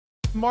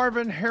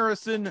Marvin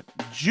Harrison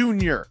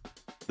Jr.,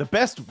 the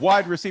best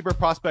wide receiver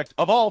prospect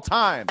of all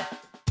time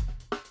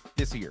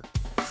this year.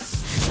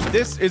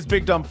 This is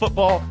Big Dumb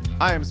Football.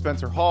 I am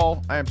Spencer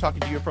Hall. I am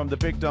talking to you from the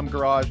Big Dumb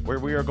Garage, where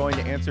we are going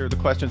to answer the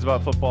questions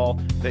about football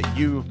that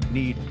you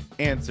need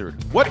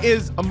answered. What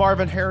is a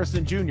Marvin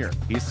Harrison Jr.?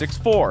 He's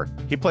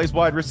 6'4". He plays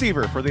wide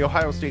receiver for the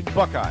Ohio State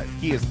Buckeyes.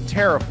 He is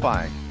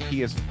terrifying.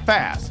 He is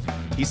fast.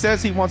 He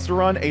says he wants to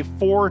run a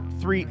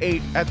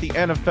 4.38 at the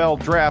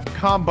NFL Draft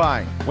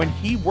Combine. When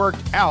he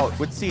worked out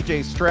with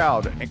CJ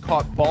Stroud and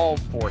caught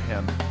balls for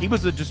him, he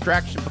was a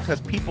distraction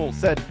because people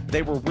said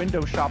they were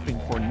window shopping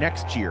for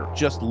next year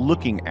just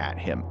looking at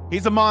him.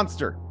 He's a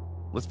monster.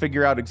 Let's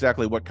figure out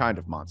exactly what kind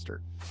of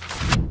monster.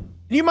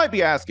 You might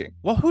be asking,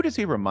 well, who does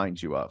he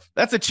remind you of?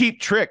 That's a cheap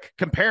trick.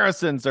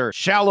 Comparisons are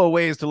shallow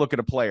ways to look at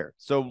a player.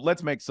 So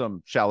let's make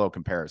some shallow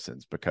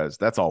comparisons because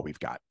that's all we've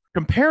got.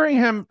 Comparing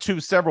him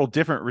to several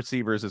different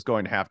receivers is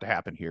going to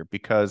happen here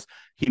because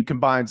he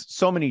combines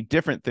so many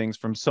different things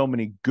from so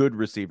many good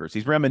receivers.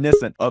 He's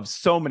reminiscent of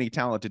so many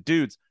talented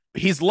dudes.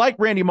 He's like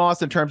Randy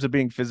Moss in terms of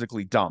being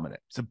physically dominant.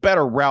 He's a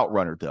better route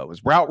runner, though.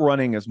 His route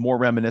running is more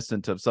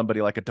reminiscent of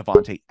somebody like a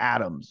Devontae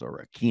Adams or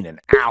a Keenan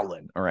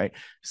Allen, all right?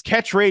 His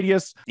catch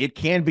radius, it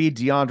can be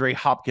DeAndre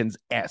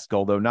Hopkins-esque,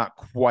 although not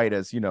quite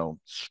as,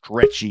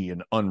 stretchy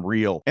and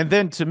unreal. And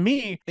then to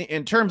me,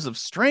 in terms of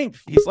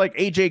strength, he's like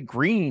AJ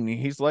Green.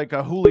 He's like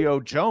a Julio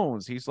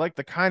Jones. He's like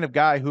the kind of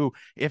guy who,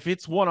 if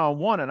it's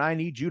one-on-one and I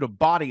need you to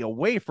body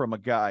away from a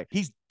guy,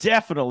 he's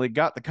definitely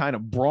got the kind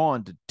of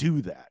brawn to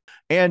do that.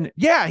 And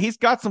yeah, he's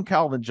got some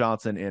Calvin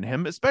Johnson in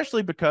him,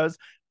 especially because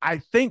I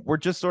think we're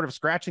just sort of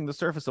scratching the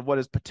surface of what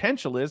his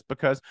potential is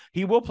because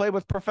he will play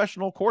with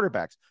professional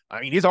quarterbacks.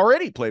 I mean, he's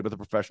already played with a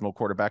professional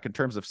quarterback in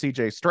terms of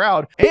CJ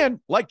Stroud. And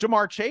like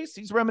Jamar Chase,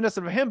 he's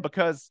reminiscent of him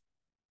because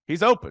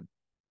he's open.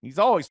 He's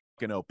always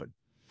fucking open.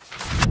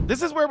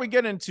 This is where we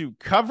get into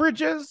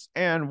coverages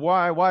and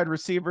why wide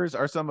receivers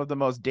are some of the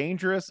most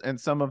dangerous and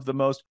some of the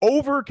most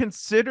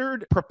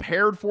over-considered,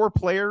 prepared for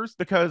players,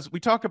 because we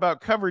talk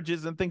about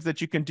coverages and things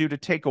that you can do to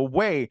take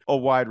away a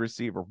wide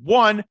receiver.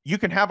 One, you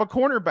can have a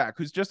cornerback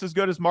who's just as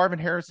good as Marvin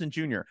Harrison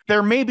Jr.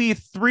 There may be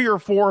 3 or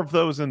 4 of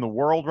those in the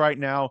world right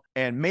now,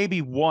 and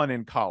maybe 1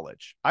 in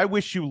college. I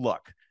wish you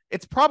luck.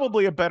 It's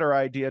probably a better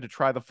idea to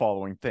try the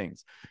following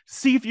things.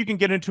 See if you can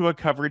get into a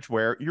coverage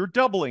where you're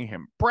doubling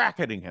him,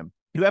 bracketing him.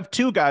 You have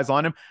 2 guys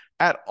on him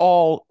at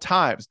all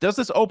times. Does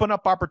this open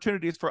up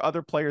opportunities for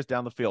other players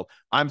down the field?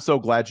 I'm so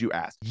glad you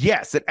asked.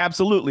 Yes, it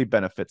absolutely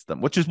benefits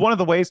them, which is one of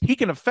the ways he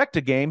can affect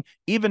a game,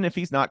 even if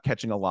he's not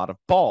catching a lot of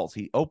balls.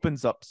 He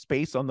opens up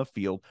space on the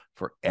field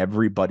for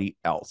everybody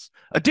else.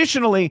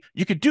 Additionally,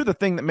 you could do the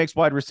thing that makes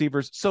wide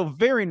receivers so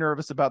very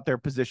nervous about their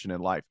position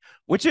in life,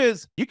 which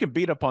is you can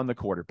beat up on the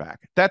quarterback.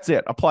 That's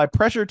it. Apply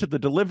pressure to the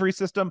delivery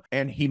system,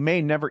 and he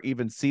may never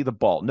even see the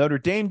ball. Notre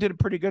Dame did a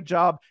pretty good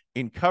job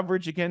in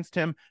coverage against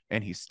him,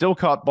 and he still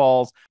caught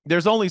balls.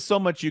 There's only so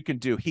much you can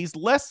do. He's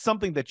less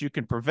something that you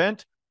can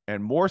prevent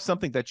and more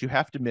something that you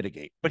have to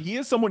mitigate. But he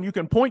is someone you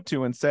can point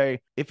to and say,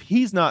 if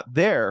he's not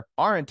there,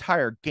 our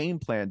entire game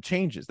plan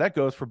changes. That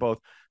goes for both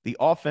the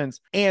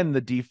offense and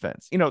the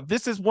defense.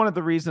 This is one of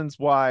the reasons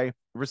why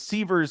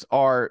receivers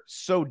are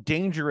so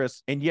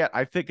dangerous. And yet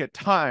I think at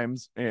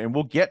times, and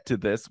we'll get to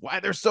this, why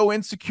they're so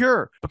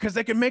insecure, because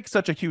they can make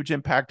such a huge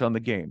impact on the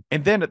game.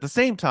 And then at the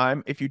same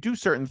time, if you do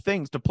certain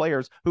things to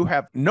players who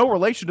have no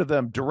relation to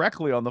them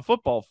directly on the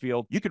football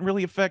field, you can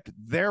really affect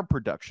their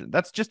production.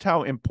 That's just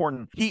how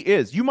important he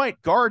is. You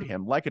might guard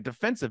him like a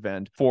defensive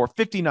end for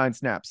 59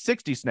 snaps,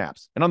 60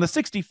 snaps. And on the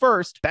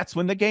 61st, that's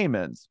when the game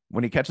ends,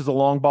 when he catches a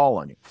long ball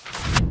on you.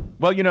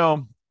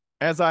 Well,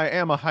 as I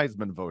am a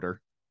Heisman voter,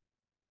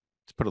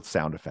 let's put a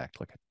sound effect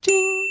like a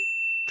ding,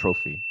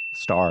 trophy,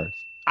 stars.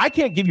 I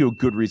can't give you a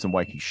good reason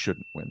why he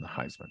shouldn't win the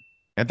Heisman.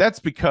 And that's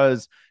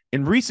because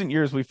in recent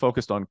years, we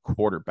focused on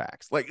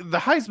quarterbacks. Like the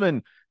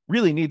Heisman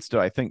really needs to,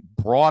 I think,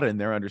 broaden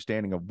their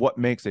understanding of what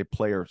makes a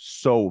player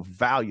so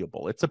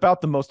valuable. It's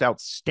about the most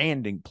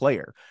outstanding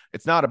player.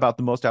 It's not about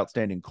the most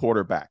outstanding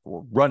quarterback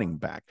or running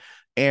back.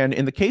 And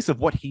in the case of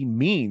what he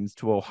means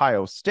to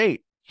Ohio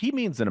State, he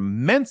means an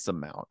immense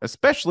amount,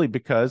 especially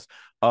because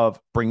of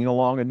bringing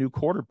along a new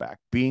quarterback,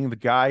 being the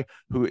guy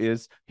who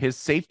is his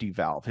safety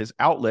valve, his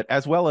outlet,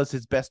 as well as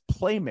his best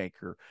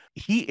playmaker.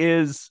 He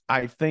is,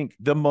 I think,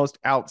 the most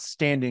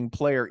outstanding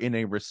player in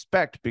a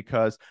respect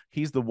because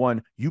he's the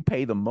one you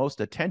pay the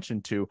most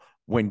attention to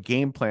when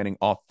game planning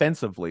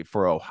offensively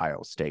for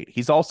Ohio State.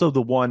 He's also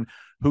the one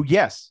who,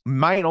 yes,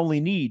 might only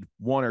need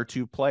 1 or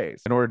 2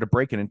 plays in order to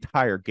break an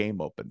entire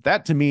game open.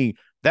 That, to me,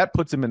 that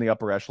puts him in the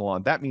upper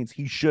echelon. That means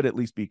he should at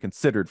least be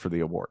considered for the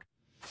award.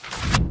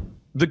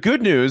 The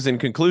good news in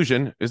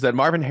conclusion is that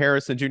Marvin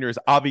Harrison Jr. is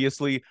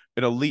obviously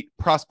an elite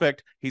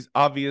prospect. He's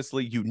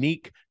obviously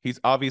unique. He's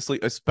obviously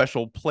a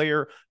special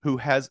player who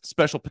has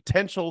special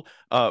potential,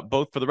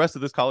 both for the rest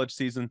of this college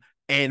season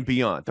and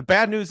beyond. The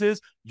bad news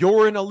is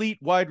you're an elite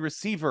wide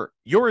receiver.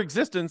 Your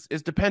existence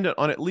is dependent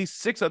on at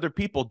least 6 other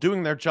people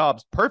doing their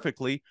jobs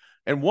perfectly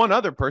and 1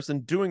 other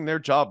person doing their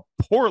job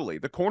poorly,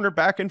 the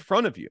cornerback in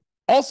front of you.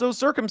 Also,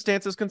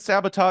 circumstances can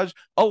sabotage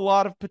a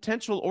lot of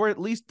potential or at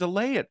least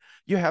delay it.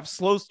 You have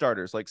slow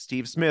starters like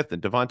Steve Smith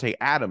and Devontae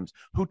Adams,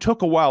 who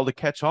took a while to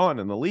catch on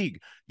in the league.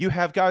 You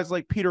have guys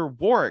like Peter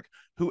Warrick,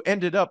 who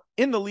ended up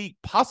in the league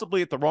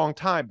possibly at the wrong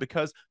time,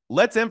 because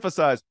let's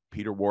emphasize,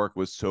 Peter Warrick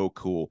was so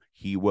cool.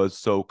 He was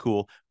so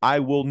cool. I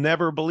will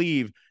never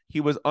believe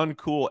he was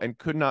uncool and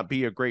could not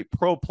be a great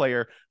pro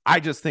player. I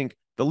just think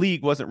the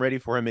league wasn't ready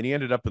for him, and he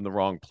ended up in the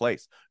wrong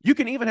place. You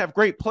can even have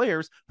great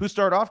players who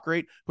start off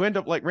great, who end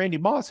up like Randy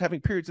Moss,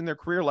 having periods in their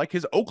career like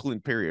his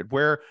Oakland period,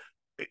 where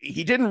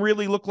he didn't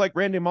really look like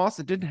Randy Moss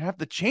and didn't have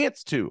the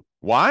chance to.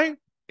 Why?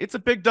 It's a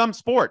big dumb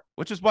sport,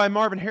 which is why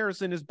Marvin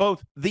Harrison is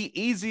both the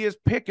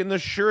easiest pick and the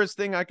surest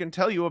thing I can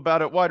tell you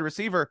about at wide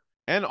receiver,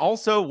 and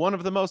also one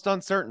of the most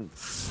uncertain.